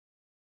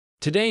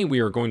Today we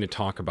are going to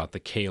talk about the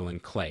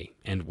kaolin clay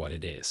and what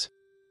it is.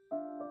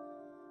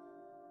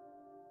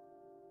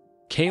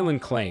 Kaolin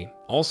clay,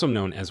 also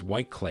known as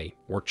white clay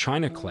or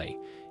China clay,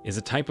 is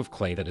a type of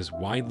clay that is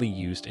widely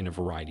used in a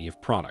variety of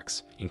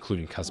products,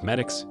 including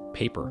cosmetics,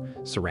 paper,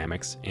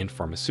 ceramics, and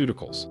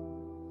pharmaceuticals.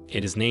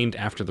 It is named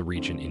after the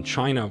region in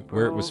China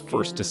where it was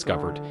first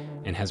discovered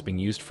and has been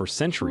used for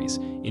centuries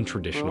in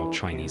traditional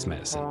Chinese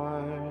medicine.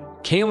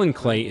 Kaolin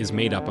clay is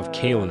made up of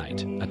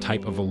kaolinite, a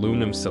type of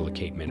aluminum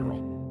silicate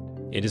mineral.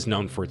 It is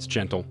known for its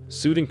gentle,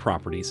 soothing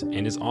properties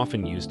and is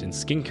often used in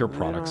skincare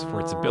products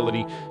for its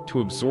ability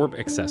to absorb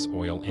excess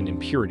oil and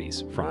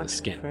impurities from the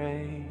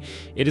skin.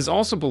 It is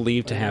also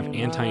believed to have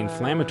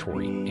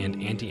anti-inflammatory and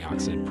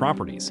antioxidant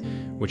properties,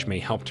 which may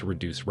help to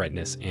reduce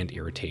redness and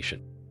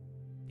irritation.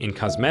 In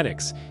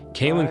cosmetics,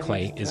 kaolin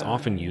clay is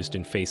often used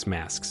in face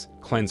masks,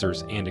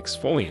 cleansers, and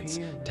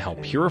exfoliants to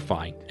help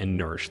purify and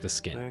nourish the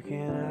skin.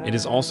 It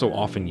is also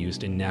often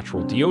used in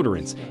natural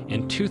deodorants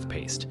and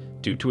toothpaste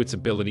due to its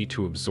ability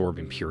to absorb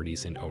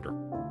impurities and odor.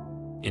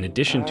 In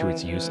addition to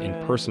its use in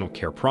personal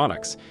care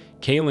products,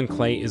 kaolin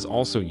clay is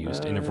also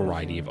used in a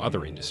variety of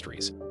other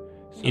industries.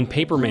 In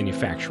paper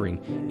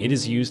manufacturing, it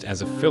is used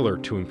as a filler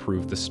to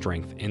improve the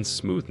strength and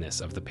smoothness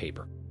of the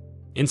paper.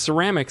 In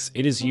ceramics,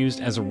 it is used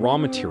as a raw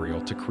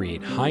material to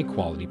create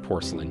high-quality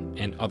porcelain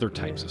and other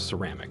types of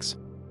ceramics.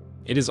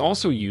 It is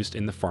also used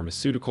in the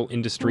pharmaceutical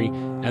industry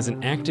as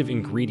an active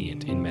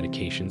ingredient in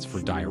medications for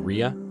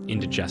diarrhea,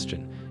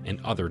 indigestion, and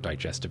other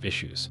digestive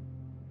issues.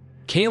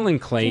 Kaolin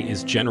clay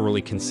is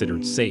generally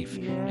considered safe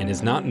and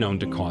is not known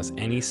to cause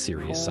any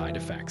serious side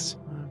effects.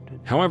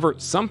 However,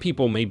 some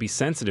people may be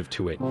sensitive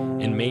to it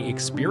and may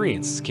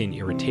experience skin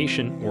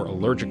irritation or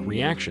allergic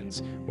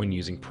reactions when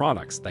using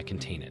products that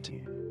contain it.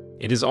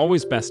 It is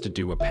always best to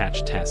do a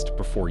patch test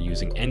before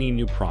using any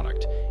new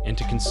product and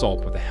to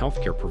consult with a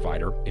healthcare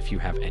provider if you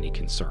have any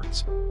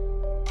concerns.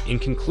 In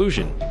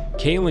conclusion,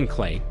 kaolin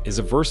clay is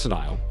a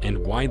versatile and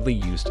widely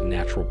used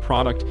natural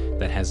product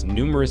that has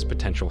numerous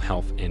potential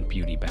health and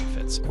beauty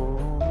benefits.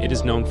 It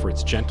is known for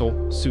its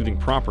gentle, soothing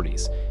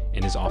properties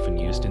and is often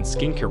used in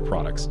skincare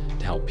products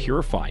to help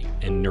purify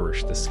and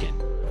nourish the skin.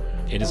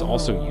 It is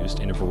also used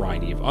in a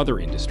variety of other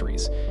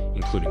industries,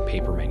 including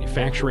paper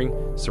manufacturing,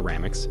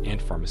 ceramics, and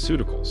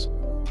pharmaceuticals.